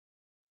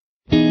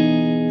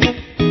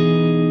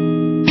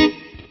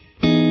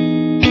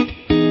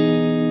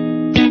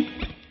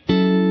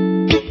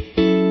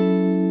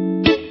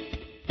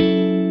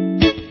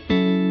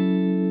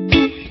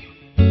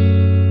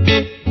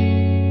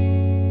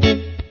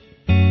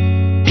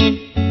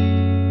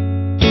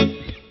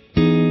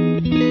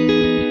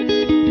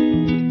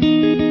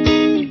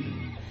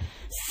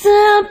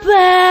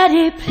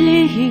Somebody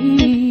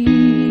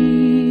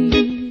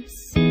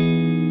please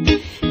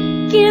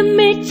give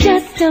me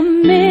just a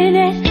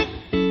minute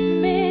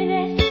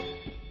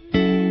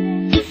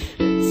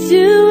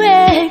to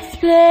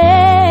explain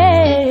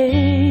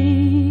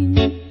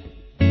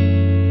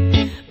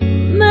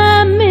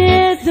my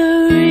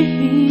misery.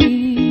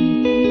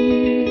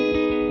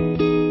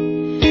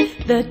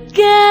 The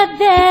God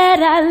that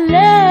I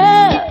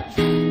love,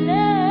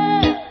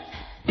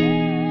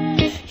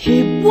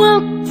 He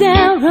walked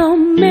out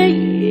on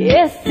me,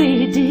 yes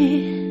He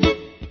did.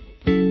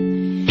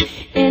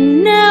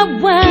 And now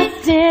I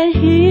stand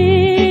here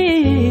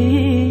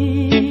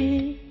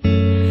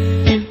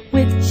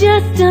with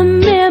just a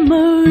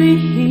memory.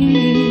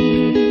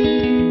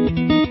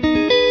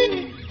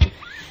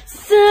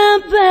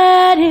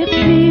 Somebody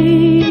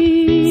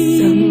please,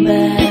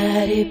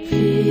 somebody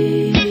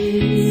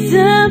please,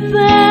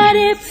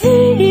 somebody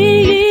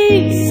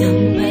please,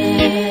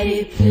 somebody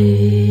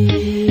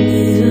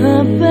please,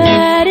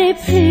 somebody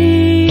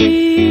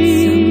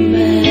please,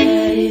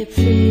 somebody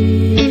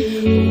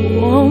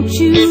please, won't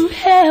you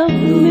help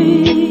me?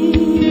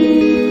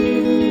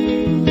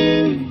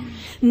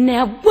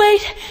 Now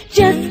wait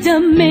just a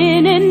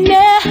minute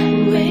now,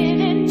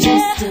 wait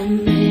just a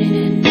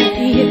minute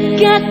now. You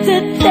got to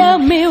tell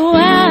me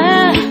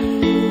why,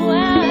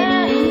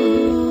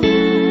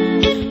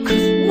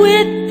 'cause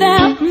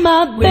without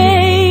my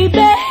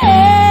baby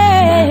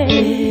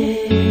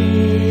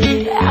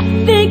I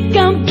think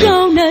I'm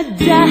gonna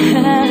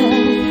die.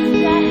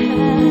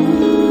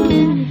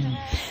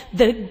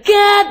 The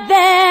God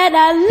that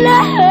I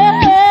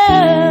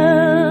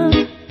love,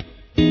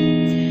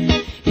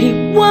 He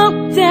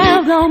walked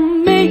out on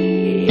me,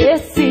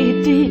 yes He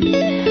did.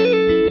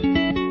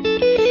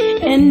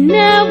 And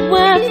now I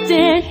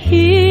stand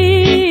here